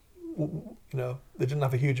didn't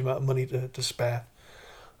have a huge amount of money to spare.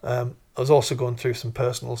 I was also going through some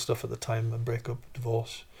personal stuff at the time, a breakup,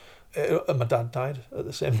 divorce. And my dad died at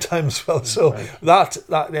the same time as well. So that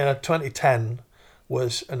 2010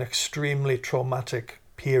 was an extremely traumatic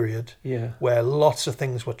period, where lots of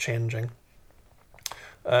things were changing.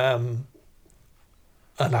 And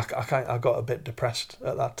I got a bit depressed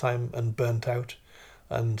at that time and burnt out,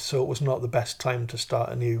 and so it was not the best time to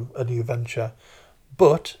start a new venture.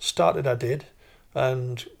 But started I did,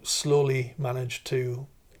 and slowly managed to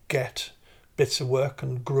get bits of work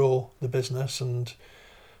and grow the business. And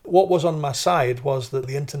what was on my side was that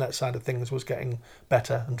the internet side of things was getting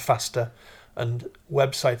better and faster, and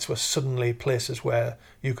websites were suddenly places where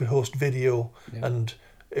you could host video and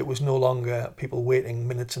it was no longer people waiting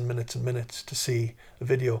minutes and minutes and minutes to see a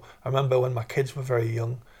video. I remember when my kids were very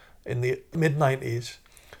young, in the mid-90s,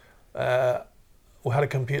 we had a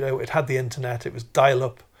computer, it had the internet, it was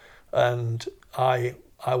dial-up, and I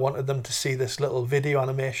wanted them to see this little video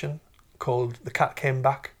animation called The Cat Came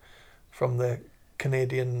Back from the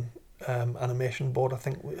Canadian animation board, I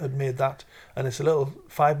think, had made that. And it's a little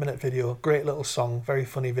 5-minute video, great little song, very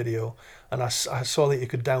funny video. And I saw that you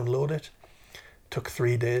could download it. Took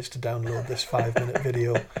 3 days to download this 5-minute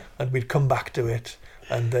video, and we'd come back to it,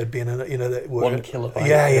 and there'd been 1 kilobyte.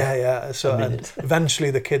 Yeah. So and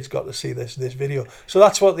eventually the kids got to see this video. So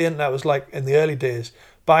that's what the internet was like in the early days.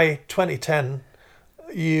 By 2010,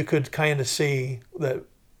 you could kind of see that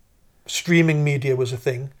streaming media was a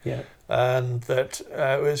thing, and that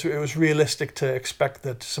it was realistic to expect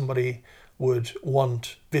that somebody would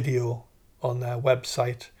want video on their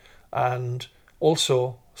website, and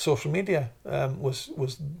also social media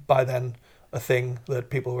was by then a thing that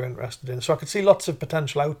people were interested in. So I could see lots of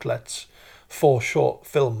potential outlets for short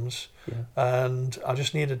films, and I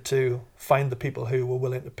just needed to find the people who were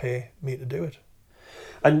willing to pay me to do it.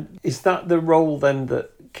 And is that the role then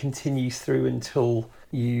that continues through until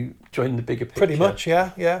you join the bigger picture? Pretty much,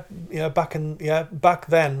 yeah. Back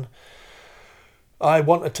then, I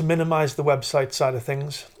wanted to minimise the website side of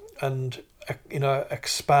things and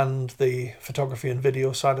expand the photography and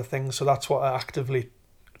video side of things. So that's what I actively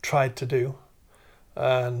tried to do.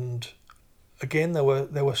 And again, there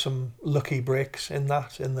were some lucky breaks in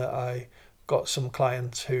that I got some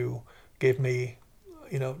clients who gave me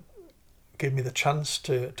the chance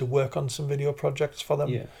to work on some video projects for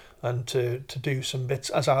them, and to do some bits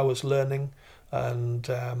as I was learning, and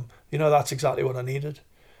that's exactly what I needed.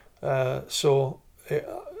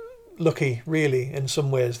 Lucky, really, in some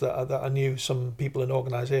ways, that I knew some people in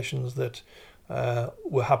organisations that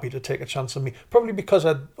were happy to take a chance on me. Probably because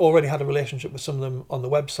I'd already had a relationship with some of them on the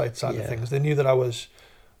website side of things. They knew that I was,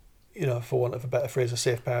 for want of a better phrase, a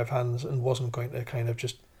safe pair of hands, and wasn't going to kind of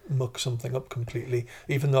just muck something up completely,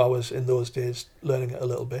 even though I was in those days learning it a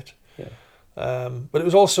little bit. But it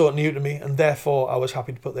was also new to me, and therefore I was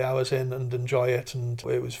happy to put the hours in and enjoy it, and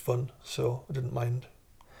it was fun, so I didn't mind.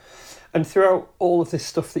 And throughout all of this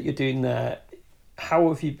stuff that you're doing there, how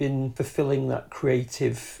have you been fulfilling that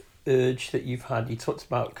creative urge that you've had? You talked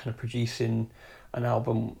about kind of producing an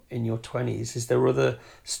album in your 20s. Is there other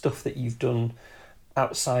stuff that you've done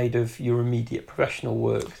outside of your immediate professional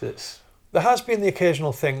work that's... There has been the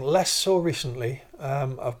occasional thing, less so recently,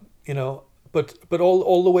 but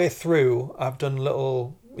all the way through, I've done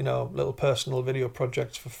little personal video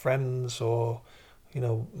projects for friends, or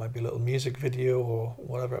maybe a little music video or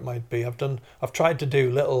whatever it might be. I've tried to do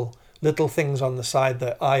little things on the side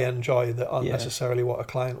that I enjoy that aren't necessarily what a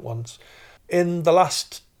client wants. In the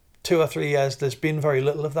last 2 or 3 years, there's been very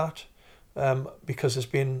little of that, because there's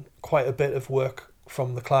been quite a bit of work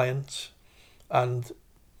from the clients, and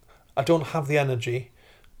I don't have the energy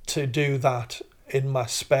to do that in my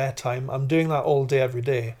spare time. I'm doing that all day, every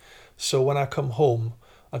day. So when I come home,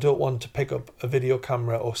 I don't want to pick up a video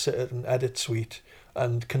camera or sit at an edit suite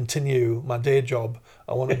and continue my day job.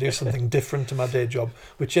 I want to do something different to my day job,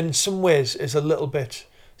 which in some ways is a little bit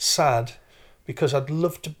sad, because I'd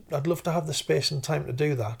love to have the space and time to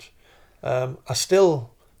do that. I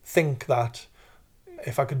still think that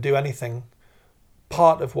if I could do anything,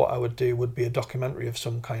 part of what I would do would be a documentary of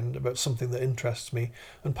some kind about something that interests me,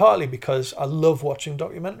 and partly because I love watching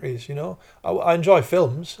documentaries. I enjoy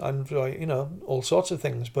films, I enjoy all sorts of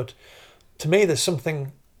things, but to me there's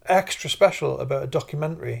something extra special about a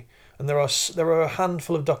documentary, and there are a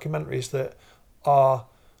handful of documentaries that are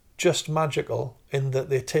just magical in that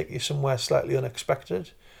they take you somewhere slightly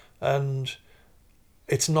unexpected, and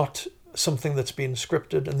it's not something that's been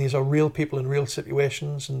scripted, and these are real people in real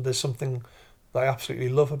situations, and there's something that I absolutely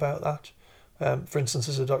love about that. For instance,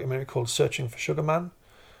 there's a documentary called Searching for Sugar Man.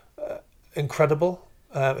 Incredible.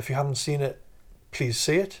 If you haven't seen it, please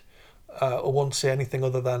see it. I won't say anything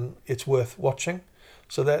other than it's worth watching.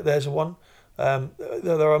 So there's one.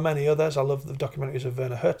 There are many others. I love the documentaries of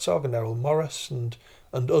Werner Herzog and Errol Morris and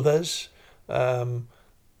others. And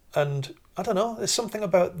I don't know, there's something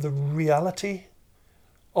about the reality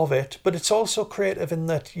of it, but it's also creative in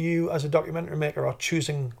that you, as a documentary maker, are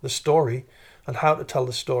choosing the story and how to tell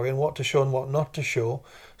the story and what to show and what not to show.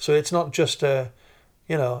 So it's not just a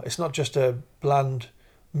bland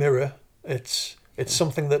mirror. It's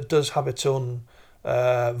something that does have its own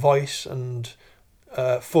voice and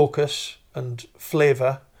focus and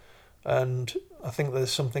flavour, and I think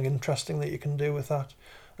there's something interesting that you can do with that.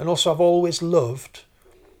 And also, I've always loved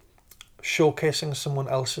showcasing someone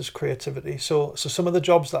else's creativity. So some of the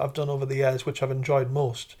jobs that I've done over the years, which I've enjoyed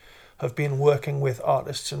most, have been working with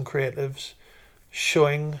artists and creatives,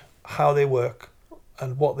 showing how they work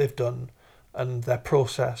and what they've done and their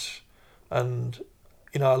process. And,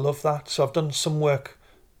 I love that. So I've done some work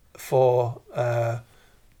for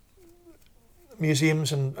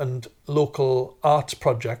museums and local arts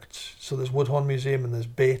projects. So there's Woodhorn Museum and there's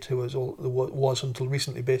Bate, who was until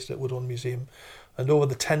recently based at Woodhorn Museum. And over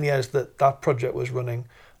the 10 years that project was running,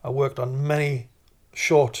 I worked on many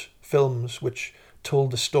short films which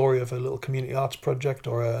told the story of a little community arts project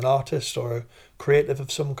or an artist or a creative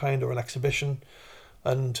of some kind or an exhibition.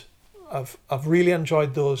 And I've really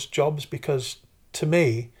enjoyed those jobs because, to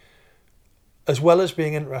me, as well as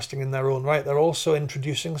being interesting in their own right, they're also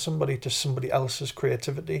introducing somebody to somebody else's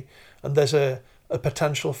creativity. And there's a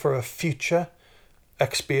potential for a future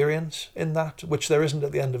experience in that, which there isn't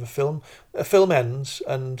at the end of a film. A film ends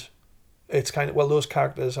and it's kind of, well, those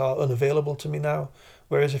characters are unavailable to me now.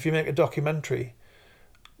 Whereas if you make a documentary,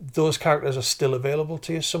 those characters are still available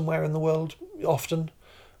to you somewhere in the world often,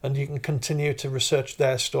 and you can continue to research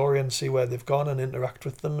their story and see where they've gone and interact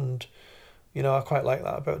with them. And, I quite like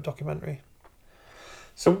that about a documentary.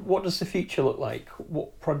 So what does the future look like?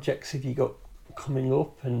 What projects have you got coming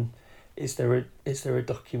up, and is there a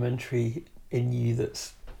documentary in you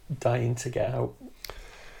that's dying to get out?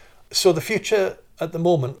 So the future at the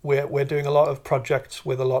moment, we're doing a lot of projects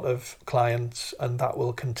with a lot of clients, and that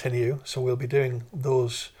will continue. So we'll be doing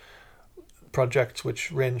those projects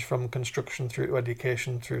which range from construction through to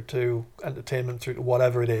education, through to entertainment, through to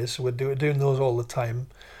whatever it is. So we're doing those all the time.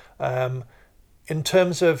 In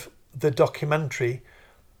terms of the documentary,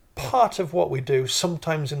 part of what we do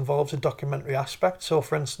sometimes involves a documentary aspect. So,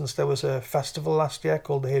 for instance, there was a festival last year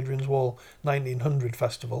called the Hadrian's Wall 1900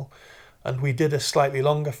 Festival, and we did a slightly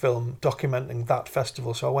longer film documenting that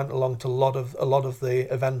festival. So I went along to a lot of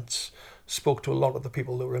the events, spoke to a lot of the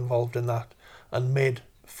people that were involved in that, and made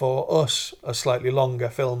for us a slightly longer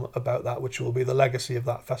film about that, which will be the legacy of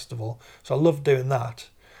that festival. So I love doing that.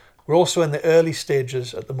 We're also in the early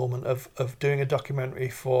stages at the moment of doing a documentary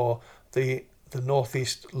for the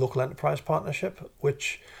Northeast Local Enterprise Partnership,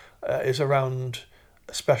 which is around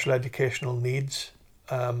special educational needs,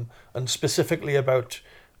 and specifically about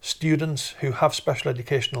students who have special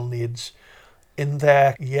educational needs in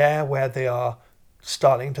their year where they are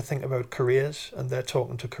starting to think about careers, and they're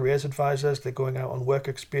talking to careers advisors, they're going out on work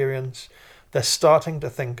experience, they're starting to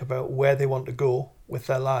think about where they want to go with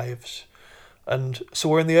their lives. And so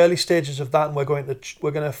we're in the early stages of that, and we're going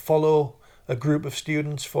to follow a group of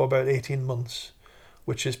students for about 18 months,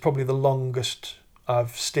 which is probably the longest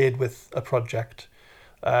I've stayed with a project,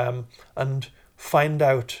 and find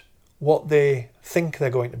out what they think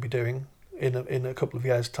they're going to be doing in a couple of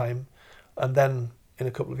years' time, and then in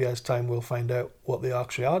a couple of years' time we'll find out what they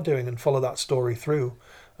actually are doing and follow that story through.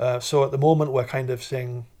 So at the moment we're kind of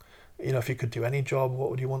saying, if you could do any job, what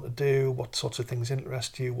would you want to do? What sorts of things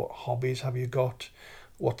interest you? What hobbies have you got?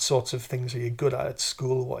 What sorts of things are you good at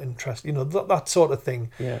school? What interest, that sort of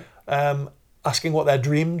thing. Yeah. Asking what their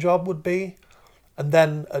dream job would be. And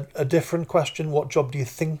then a different question, what job do you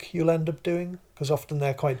think you'll end up doing? Because often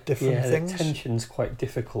they're quite different things. Yeah, the tension's quite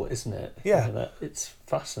difficult, isn't it? Yeah. It's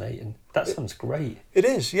fascinating. That sounds great. It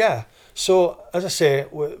is, yeah. So, as I say,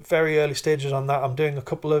 we're very early stages on that. I'm doing a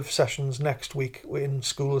couple of sessions next week in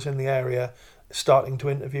schools in the area, starting to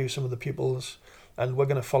interview some of the pupils, and we're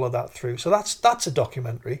going to follow that through. So that's a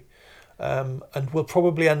documentary, and we'll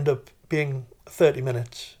probably end up being 30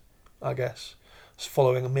 minutes, I guess,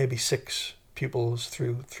 following maybe 6 pupils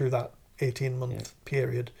through that 18-month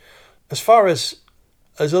period. As far as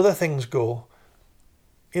other things go,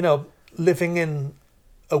 living in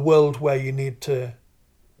a world where you need to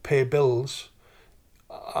pay bills,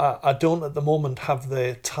 I don't at the moment have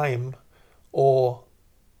the time or,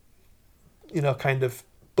 kind of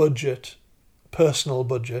personal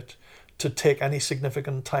budget to take any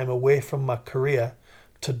significant time away from my career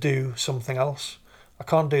to do something else. I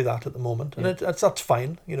can't do that at the moment, and that's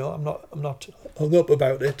fine. I'm not hung up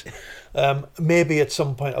about it. Maybe at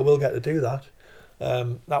some point I will get to do that.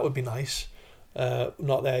 That would be nice.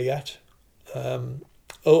 Not there yet.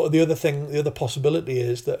 The other possibility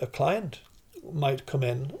is that a client might come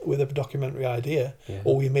in with a documentary idea,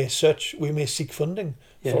 or we may seek funding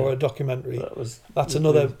for a documentary. That's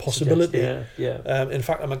another possibility. In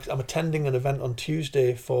fact, I'm attending an event on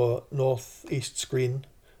Tuesday for North East Screen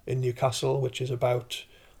in Newcastle, which is about,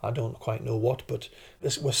 I don't quite know what, but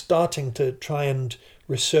we're starting to try and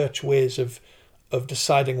research ways of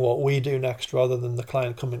deciding what we do next, rather than the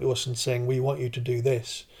client coming to us and saying, we want you to do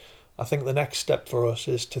this. I think the next step for us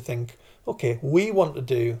is to think, okay, we want to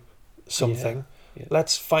do something. Yeah.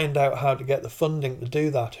 Let's find out how to get the funding to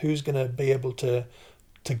do that. Who's going to be able to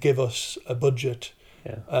give us a budget?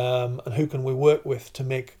 Yeah. And who can we work with to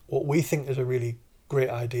make what we think is a really great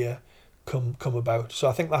idea come about? So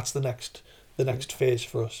I think that's the next phase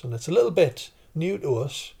for us, and it's a little bit new to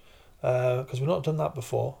us because we've not done that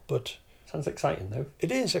before. But sounds exciting, though.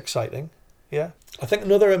 It is exciting. Yeah. I think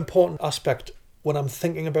another important aspect when I'm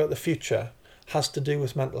thinking about the future has to do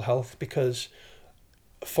with mental health, because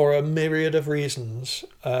for a myriad of reasons,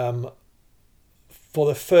 for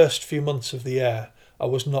the first few months of the year, I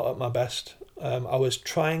was not at my best. I was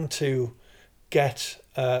trying to get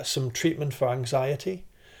some treatment for anxiety,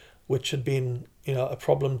 which had been, a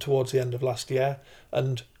problem towards the end of last year.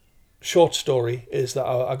 And short story is that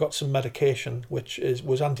I got some medication, which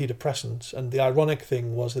was antidepressants. And the ironic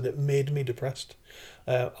thing was that it made me depressed.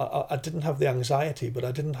 I didn't have the anxiety, but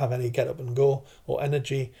I didn't have any get up and go or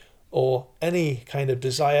energy or any kind of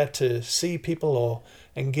desire to see people or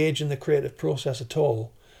engage in the creative process at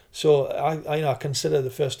all. So I consider the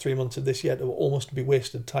first 3 months of this year to almost be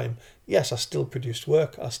wasted time. Yes, I still produced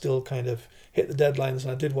work. I still kind of hit the deadlines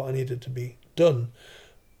and I did what I needed to be done.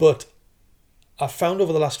 But I found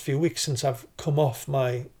over the last few weeks since I've come off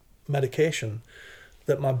my medication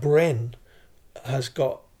that my brain has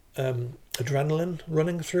got adrenaline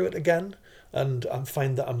running through it again. And I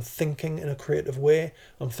find that I'm thinking in a creative way.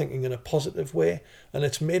 I'm thinking in a positive way. And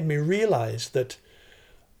it's made me realise that,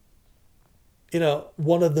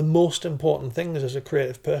 one of the most important things as a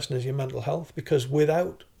creative person is your mental health. Because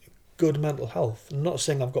without good mental health, I'm not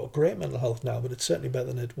saying I've got great mental health now, but it's certainly better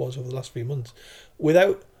than it was over the last few months.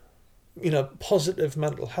 Without, positive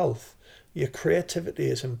mental health, your creativity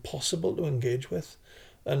is impossible to engage with.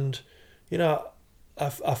 And,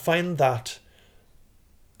 I find that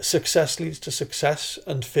success leads to success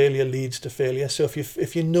and failure leads to failure. So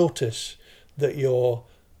if you notice that you're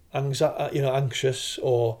anxious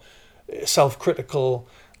or self-critical,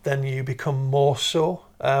 then you become more so.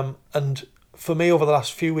 And for me, over the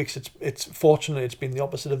last few weeks, it's fortunately it's been the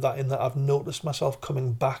opposite of that, in that I've noticed myself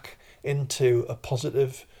coming back into a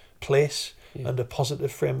positive place and a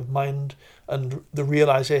positive frame of mind, and the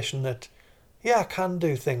realization that I can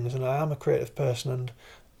do things and I am a creative person and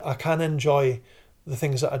I can enjoy the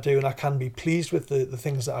things that I do and I can be pleased with the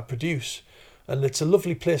things that I produce. And it's a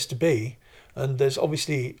lovely place to be. And there's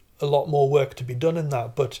obviously a lot more work to be done in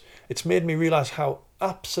that, but it's made me realise how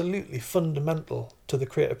absolutely fundamental to the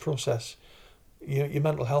creative process your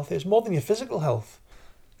mental health is, more than your physical health.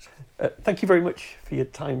 Thank you very much for your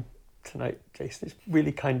time tonight, Jason. It's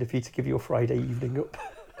really kind of you to give your Friday evening up.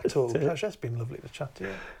 Total pleasure. It's been lovely to chat to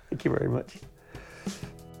you. Thank you very much.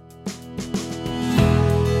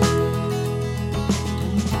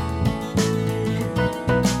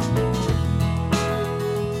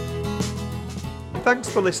 Thanks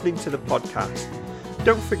for listening to the podcast.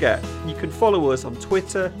 Don't forget, you can follow us on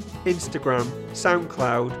Twitter, Instagram,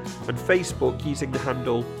 SoundCloud and Facebook using the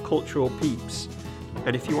handle Cultural Peeps.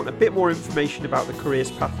 And if you want a bit more information about the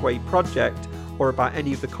Careers Pathway project or about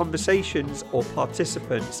any of the conversations or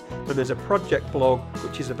participants, then there's a project blog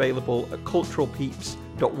which is available at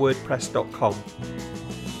culturalpeeps.wordpress.com.